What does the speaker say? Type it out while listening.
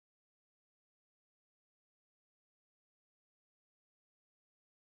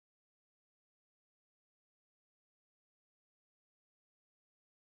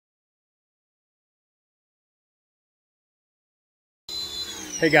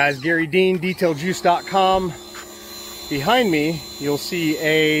Hey guys, Garry Dean, detailjuice.com. Behind me, you'll see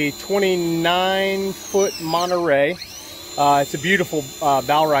a 29-foot Monterey. It's a beautiful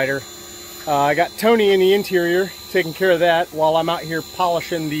bow rider. I got Tony in the interior taking care of that while I'm out here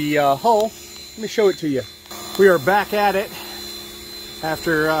polishing the hull. Let me show it to you. We are back at it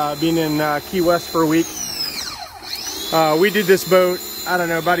after being in Key West for a week. We did this boat, I don't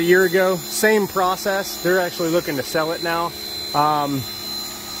know, about a year ago. Same process. They're actually looking to sell it now.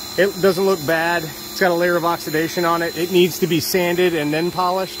 It doesn't look bad. It's got a layer of oxidation on it. It needs to be sanded and then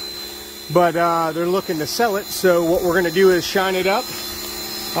polished, but they're looking to sell it. So what we're going to do is shine it up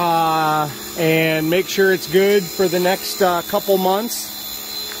and make sure it's good for the next couple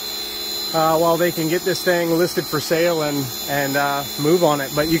months while they can get this thing listed for sale and move on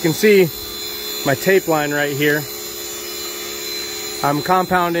it. But you can see my tape line right here. I'm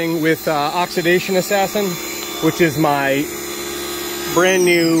compounding with Oxidation Assassin, which is my brand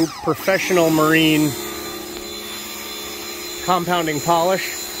new professional marine compounding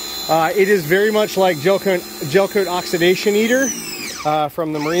polish. It is very much like gel coat oxidation eater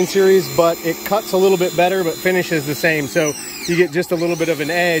from the marine series, but it cuts a little bit better but finishes the same. So you get just a little bit of an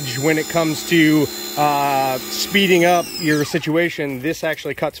edge when it comes to speeding up your situation. This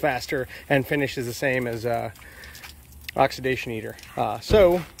actually cuts faster and finishes the same as oxidation eater.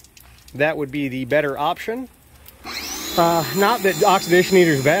 So that would be the better option. Not that oxidation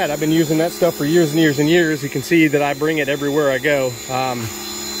eater is bad. I've been using that stuff for years and years and years. You can see that I bring it everywhere I go.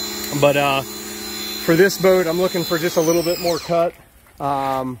 But for this boat, I'm looking for just a little bit more cut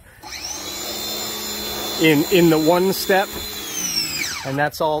in the one step, and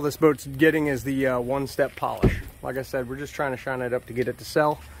that's all this boat's getting is the one step polish. Like I said, we're just trying to shine it up to get it to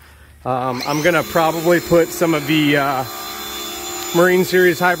sell. I'm gonna probably put some of the Marine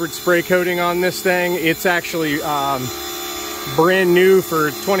Series hybrid spray coating on this thing. It's actually brand new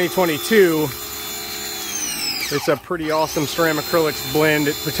for 2022. It's a pretty awesome ceramic acrylics blend.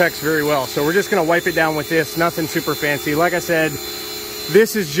 It protects very well. So we're just gonna wipe it down with this. Nothing super fancy. Like I said,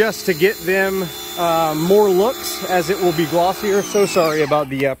 this is just to get them more looks, as it will be glossier. So sorry about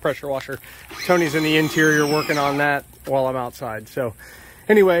the pressure washer. Tony's in the interior working on that while I'm outside. So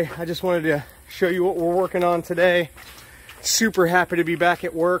anyway, I just wanted to show you what we're working on today. Super happy to be back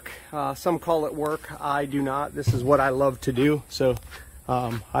at work. Some call it work. I do not. This is what I love to do. So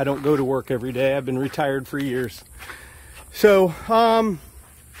I don't go to work every day. I've been retired for years. So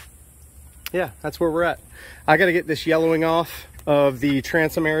yeah, that's where we're at. I got to get this yellowing off of the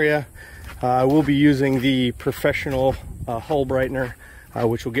transom area. We'll be using the professional hull brightener,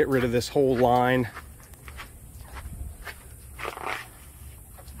 which will get rid of this whole line.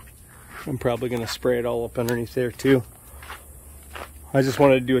 I'm probably going to spray it all up underneath there too. I just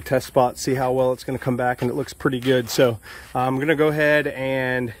wanted to do a test spot, see how well it's going to come back, and it looks pretty good. So I'm going to go ahead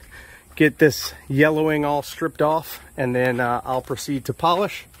and get this yellowing all stripped off, and then I'll proceed to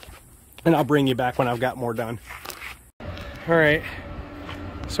polish, and I'll bring you back when I've got more done. All right,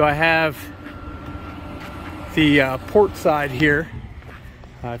 so I have the port side here.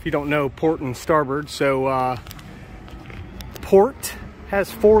 If you don't know, port and starboard. So port has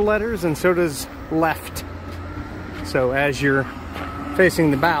 4 letters, and so does left. So as you're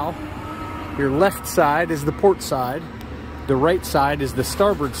facing the bow, your left side is the port side, the right side is the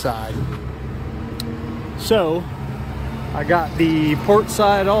starboard side. So I got the port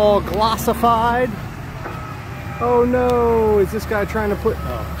side all glossified. Oh no, is this guy trying to put,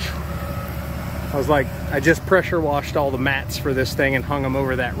 oh. I was like, I just pressure washed all the mats for this thing and hung them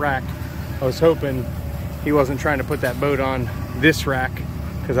over that rack. I was hoping he wasn't trying to put that boat on this rack,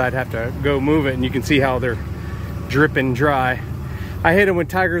 because I'd have to go move it, and you can see how they're dripping dry. I hit them with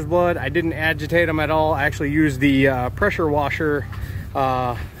tiger's blood. I didn't agitate them at all. I actually used the pressure washer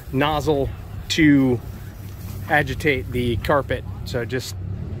nozzle to agitate the carpet. So just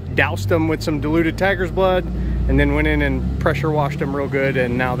doused them with some diluted tiger's blood and then went in and pressure washed them real good,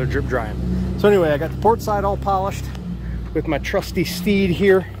 and now they're drip drying. So anyway, I got the port side all polished with my trusty steed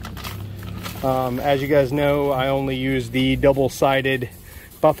here. As you guys know, I only use the double-sided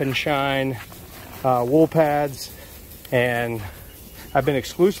Buff and Shine wool pads, and I've been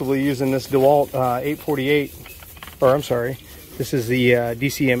exclusively using this DeWalt 848, or I'm sorry, this is the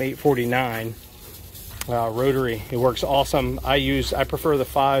DCM 849 rotary. It works awesome. I prefer the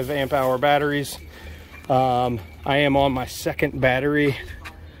 5 amp hour batteries. I am on my second battery,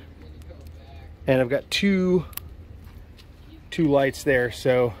 and I've got two lights there,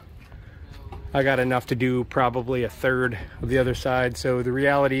 so I got enough to do probably a third of the other side. So the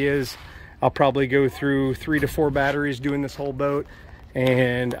reality is I'll probably go through 3 to 4 batteries doing this whole boat,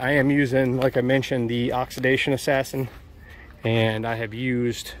 and I am using, like I mentioned, the Oxidation Assassin and I have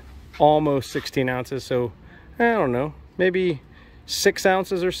used almost 16 ounces. So I don't know, maybe 6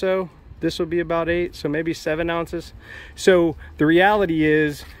 ounces or so. This would be about 8, so maybe 7 ounces. So the reality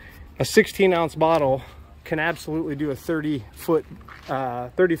is a 16-ounce bottle can absolutely do a 30-foot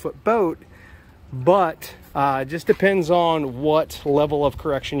boat, but it just depends on what level of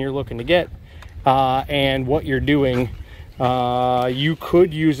correction you're looking to get and what you're doing. You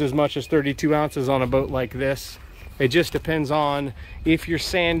could use as much as 32 ounces on a boat like this. It just depends on if you're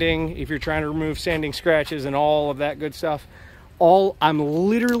sanding, if you're trying to remove sanding scratches and all of that good stuff. I'm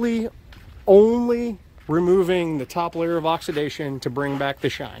literally only removing the top layer of oxidation to bring back the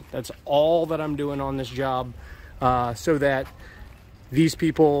shine. That's all that I'm doing on this job, so that these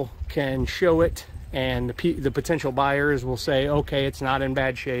people can show it and the potential buyers will say, okay, it's not in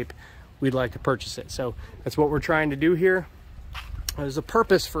bad shape, we'd like to purchase it. So that's what we're trying to do here. There's a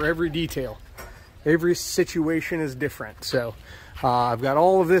purpose for every detail. Every situation is different. So I've got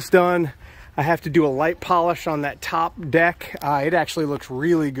all of this done. I have to do a light polish on that top deck. It actually looks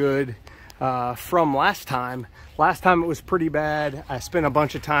really good from last time. Last time it was pretty bad. I spent a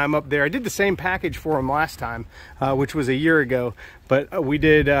bunch of time up there. I did the same package for them last time, which was a year ago, but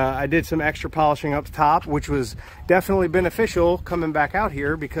I did some extra polishing up top, which was definitely beneficial coming back out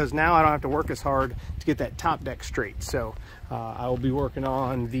here, because now I don't have to work as hard to get that top deck straight. So I will be working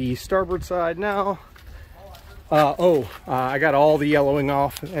on the starboard side now. I got all the yellowing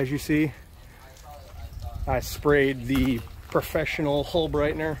off, as you see. I sprayed the professional hull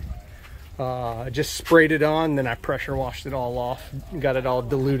brightener. I just sprayed it on, then I pressure washed it all off, got it all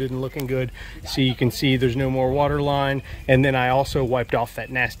diluted and looking good. So you can see there's no more water line, and then I also wiped off that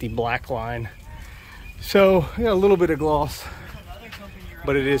nasty black line. So yeah, a little bit of gloss,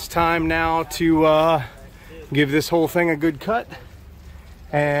 but it is time now to give this whole thing a good cut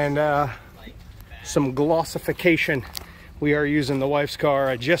and some glossification. We are using the wife's car.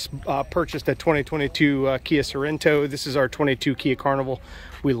 I just purchased a 2022 Kia Sorento. This is our 22 Kia Carnival.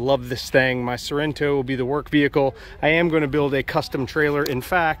 We love this thing. My Sorento will be the work vehicle. I am going to build a custom trailer. In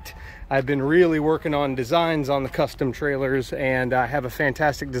fact, I've been really working on designs on the custom trailers, and I have a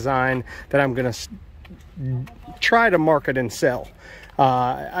fantastic design that I'm going to try to market and sell.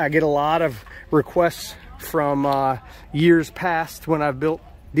 I get a lot of requests from years past when I've built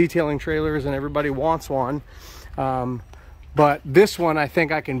detailing trailers, and everybody wants one. But this one I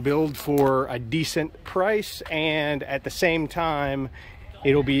think I can build for a decent price, and at the same time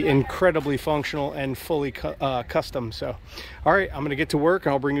it'll be incredibly functional and fully custom. So all right, I'm gonna get to work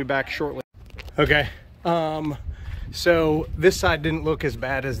and I'll bring you back shortly. Okay, so this side didn't look as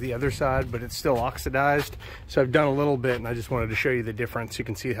bad as the other side, but it's still oxidized. So I've done a little bit, and I just wanted to show you the difference. You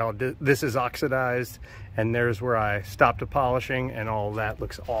can see how this is oxidized, and there's where I stopped the polishing, and all that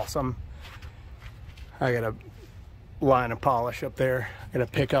looks awesome. I got a line of polish up there, gonna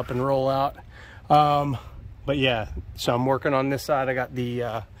pick up and roll out. But yeah, so I'm working on this side. I got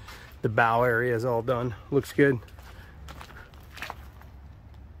the bow area is all done. Looks good.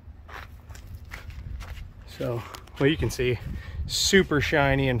 So, well, you can see super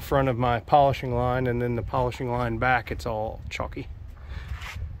shiny in front of my polishing line, and then the polishing line back, it's all chalky.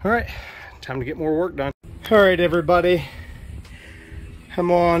 All right, time to get more work done. All right, everybody, I'm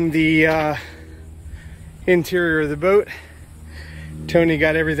on the interior of the boat. Tony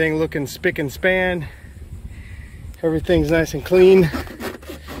got everything looking spick and span. Everything's nice and clean.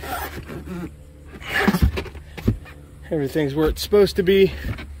 Everything's where it's supposed to be.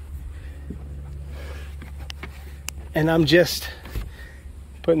 And I'm just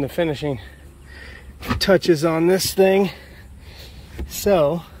putting the finishing touches on this thing.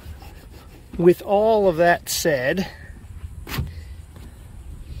 So, with all of that said,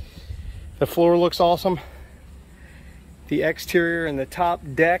 the floor looks awesome. The exterior and the top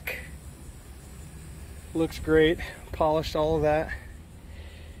deck looks great. Polished all of that.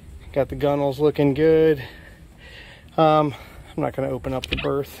 Got the gunnels looking good. I'm not going to open up the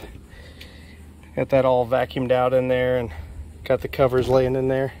berth. Got that all vacuumed out in there, and got the covers laying in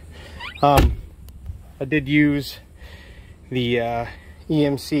there. I did use the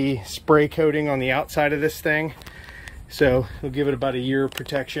EMC spray coating on the outside of this thing, so it'll give it about a year of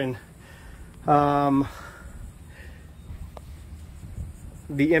protection. The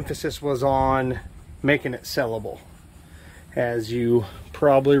emphasis was on making it sellable, as you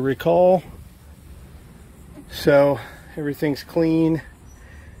probably recall. So everything's clean,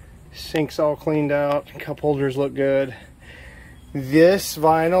 sink's all cleaned out, cup holders look good. This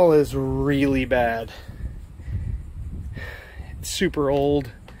vinyl is really bad. It's super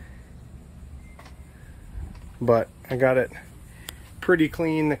old, but I got it pretty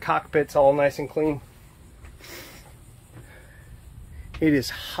clean. The cockpit's all nice and clean. It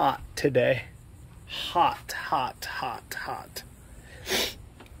is hot today. Hot, hot, hot, hot.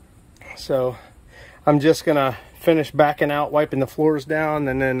 So I'm just gonna finish backing out, wiping the floors down,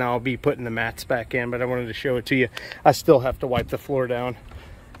 and then I'll be putting the mats back in, but I wanted to show it to you. I still have to wipe the floor down.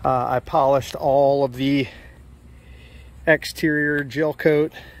 I polished all of the exterior gel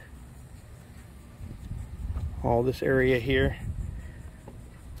coat, all this area here,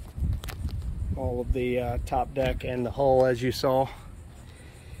 all of the top deck and the hull, as you saw.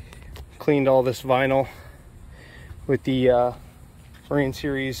 Cleaned all this vinyl with the Marine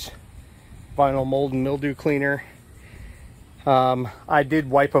Series vinyl mold and mildew cleaner. I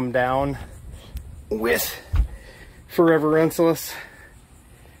did wipe them down with Forever Rinseless,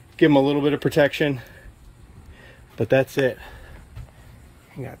 give them a little bit of protection, but that's it.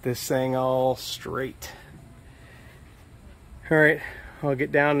 Got this thing all straight. All right, I'll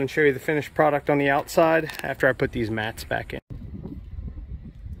get down and show you the finished product on the outside after I put these mats back in.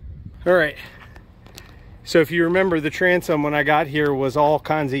 All right, so if you remember, the transom when I got here was all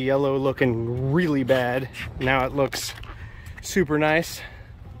kinds of yellow, looking really bad. Now it looks super nice.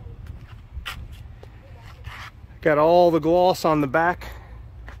 Got all the gloss on the back,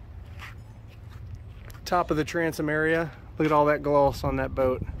 top of the transom area. Look at all that gloss on that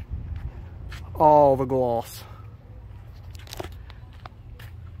boat. All the gloss.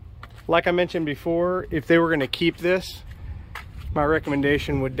 Like I mentioned before, if they were going to keep this, my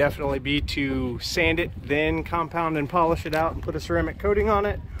recommendation would definitely be to sand it, then compound and polish it out and put a ceramic coating on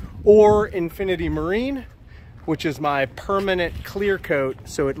it, or Infinity Marine, which is my permanent clear coat,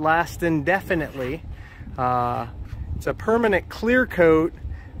 so it lasts indefinitely. It's a permanent clear coat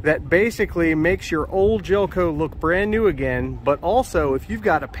that basically makes your old gel coat look brand new again, but also if you've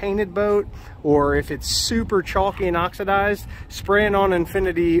got a painted boat or if it's super chalky and oxidized, spraying on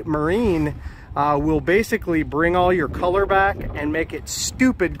Infinity Marine will basically bring all your color back and make it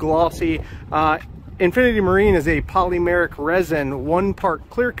stupid glossy. Infinity Marine is a polymeric resin, 1-part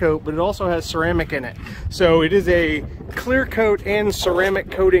clear coat, but it also has ceramic in it. So it is a clear coat and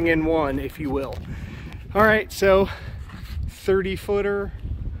ceramic coating in one, if you will. All right, so 30-footer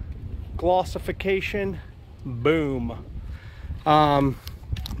glossification, boom.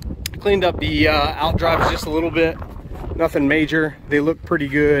 Cleaned up the out drives just a little bit, nothing major. They look pretty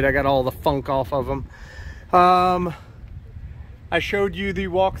good. I got all the funk off of them. I showed you the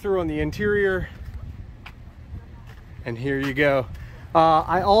walkthrough on the interior, and here you go.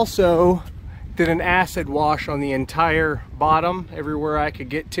 I also did an acid wash on the entire bottom, everywhere I could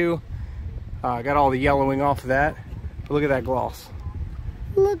get to. Got all the yellowing off of that. But look at that gloss.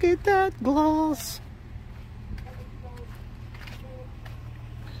 Look at that gloss.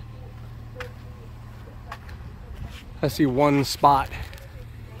 I see one spot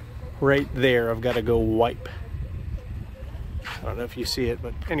right there I've got to go wipe. I don't know if you see it,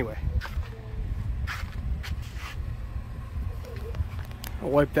 but anyway. I'll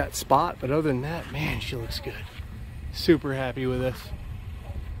wipe that spot, but other than that, man, she looks good. Super happy with this.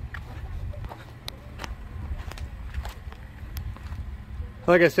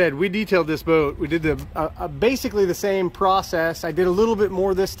 Like I said, we detailed this boat. We did the basically the same process. I did a little bit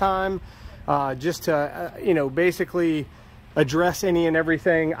more this time, just to you know, basically address any and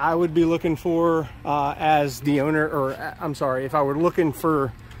everything I would be looking for as the owner, or I'm sorry, if I were looking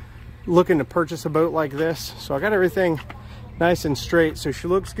to purchase a boat like this. So I got everything nice and straight, so she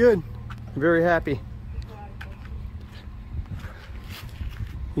looks good. I'm very happy.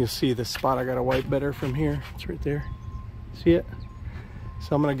 You'll see the spot I gotta wipe better from here. It's right there. See it?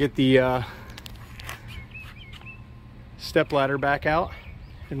 So I'm gonna get the step ladder back out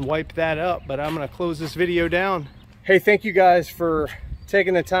and wipe that up, but I'm gonna close this video down. Hey, thank you guys for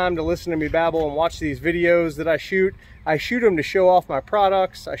taking the time to listen to me babble and watch these videos that I shoot. I shoot them to show off my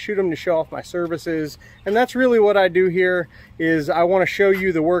products. I shoot them to show off my services. And that's really what I do here, is I wanna show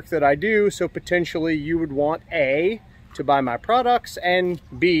you the work that I do, so potentially you would want A, to buy my products, and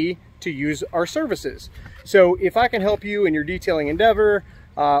B, to use our services. So if I can help you in your detailing endeavor,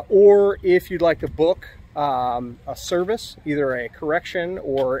 or if you'd like to book a service, either a correction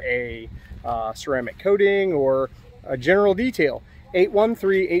or a ceramic coating or a general detail,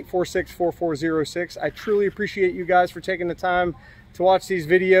 813-846-4406. I truly appreciate you guys for taking the time to watch these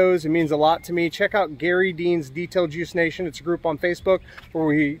videos. It means a lot to me. Check out Garry Dean's Detail Juice Nation. It's a group on Facebook where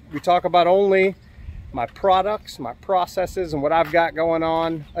we talk about only my products, my processes, and what I've got going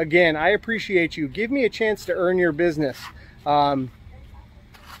on. Again, I appreciate you. Give me a chance to earn your business.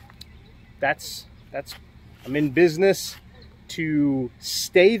 That's I'm in business to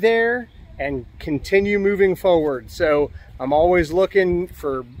stay there and continue moving forward. So I'm always looking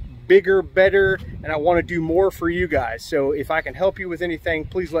for bigger, better, and I want to do more for you guys. So if I can help you with anything,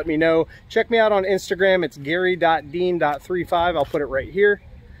 please let me know. Check me out on Instagram. It's Garry.Dean.35. I'll put it right here.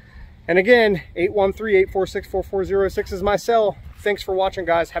 And again, 813-846-4406 is my cell. Thanks for watching,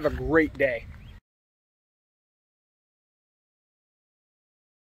 guys. Have a great day.